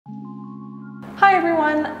Hi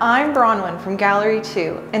everyone, I'm Bronwyn from Gallery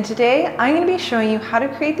 2, and today I'm going to be showing you how to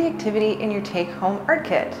create the activity in your take-home art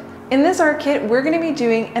kit. In this art kit, we're going to be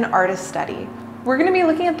doing an artist study. We're going to be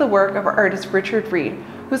looking at the work of artist Richard Reid,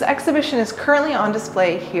 whose exhibition is currently on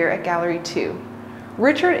display here at Gallery 2.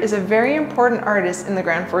 Richard is a very important artist in the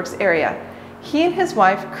Grand Forks area. He and his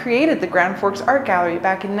wife created the Grand Forks Art Gallery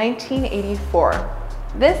back in 1984.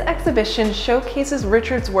 This exhibition showcases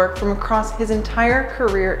Richard's work from across his entire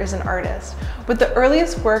career as an artist, with the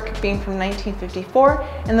earliest work being from 1954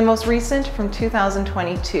 and the most recent from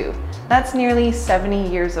 2022. That's nearly 70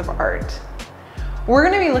 years of art. We're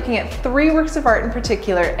going to be looking at 3 works of art in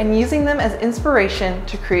particular and using them as inspiration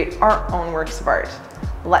to create our own works of art.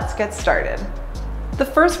 Let's get started. The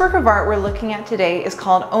first work of art we're looking at today is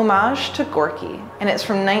called Homage to Gorky, and it's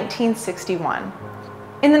from 1961.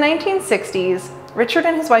 In the 1960s, Richard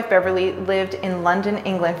and his wife Beverly lived in London,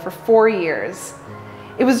 England for 4 years.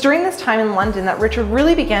 It was during this time in London that Richard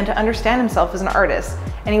really began to understand himself as an artist,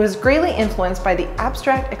 and he was greatly influenced by the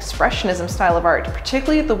abstract expressionism style of art,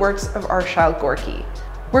 particularly the works of our child Gorky.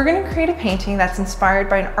 We're going to create a painting that's inspired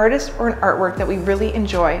by an artist or an artwork that we really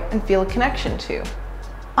enjoy and feel a connection to.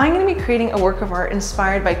 I'm going to be creating a work of art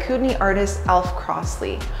inspired by Kootenai artist Alf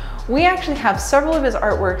Crossley. We actually have several of his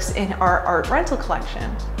artworks in our art rental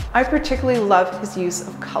collection. I particularly love his use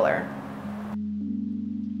of color.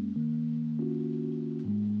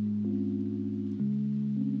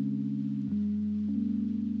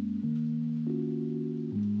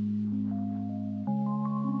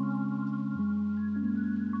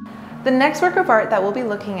 The next work of art that we'll be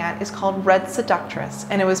looking at is called Red Seductress,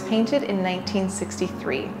 and it was painted in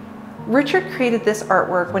 1963. Richard created this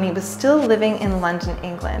artwork when he was still living in London,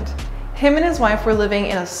 England. Him and his wife were living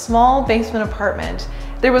in a small basement apartment.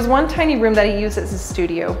 There was one tiny room that he used as his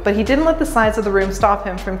studio, but he didn't let the size of the room stop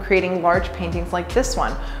him from creating large paintings like this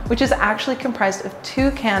one, which is actually comprised of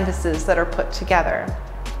 2 canvases that are put together.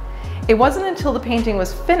 It wasn't until the painting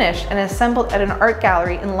was finished and assembled at an art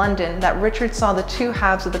gallery in London that Richard saw the 2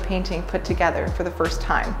 halves of the painting put together for the first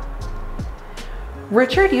time.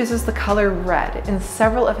 Richard uses the color red in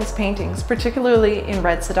several of his paintings, particularly in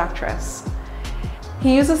Red Seductress.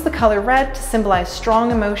 He uses the color red to symbolize strong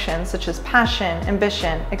emotions such as passion,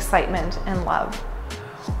 ambition, excitement, and love.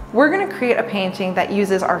 We're going to create a painting that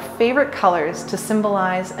uses our favorite colors to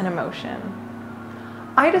symbolize an emotion.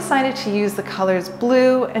 I decided to use the colors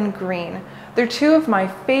blue and green. They're 2 of my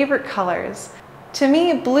favorite colors. To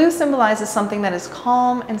me, blue symbolizes something that is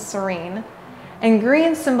calm and serene, and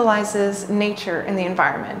green symbolizes nature and the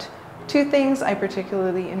environment, 2 things I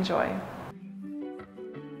particularly enjoy.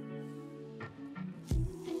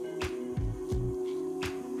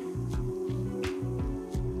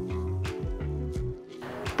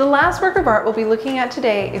 The last work of art we'll be looking at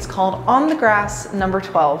today is called On the Grass Number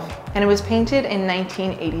 12, and it was painted in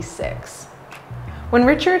 1986. When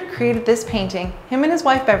Richard created this painting, him and his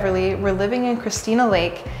wife Beverly were living in Christina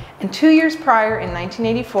Lake, and 2 years prior, in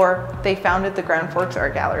 1984, they founded the Grand Forks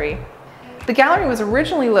Art Gallery. The gallery was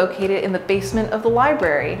originally located in the basement of the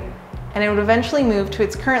library, and it would eventually move to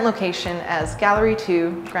its current location as Gallery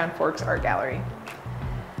 2 Grand Forks Art Gallery.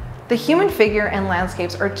 The human figure and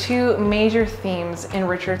landscapes are 2 major themes in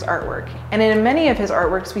Richard's artwork, and in many of his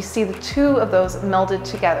artworks we see the 2 of those melded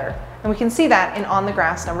together, and we can see that in On the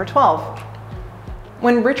Grass Number 12.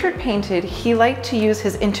 When Richard painted, he liked to use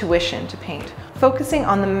his intuition to paint, focusing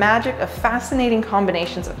on the magic of fascinating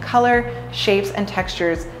combinations of color, shapes, and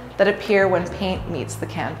textures that appear when paint meets the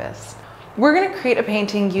canvas. We're going to create a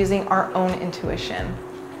painting using our own intuition.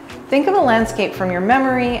 Think of a landscape from your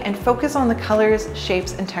memory and focus on the colors,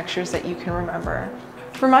 shapes, and textures that you can remember.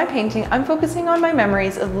 For my painting, I'm focusing on my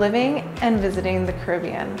memories of living and visiting the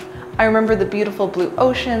Caribbean. I remember the beautiful blue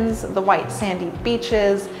oceans, the white sandy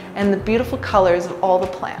beaches, and the beautiful colors of all the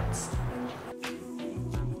plants.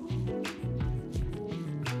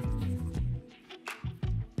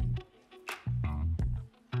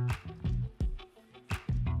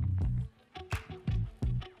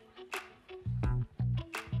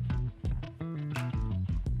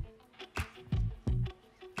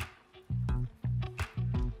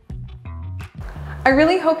 I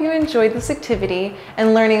really hope you enjoyed this activity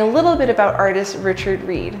and learning a little bit about artist Richard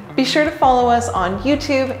Reid. Be sure to follow us on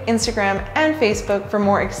YouTube, Instagram, and Facebook for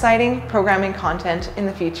more exciting programming content in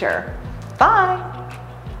the future. Bye!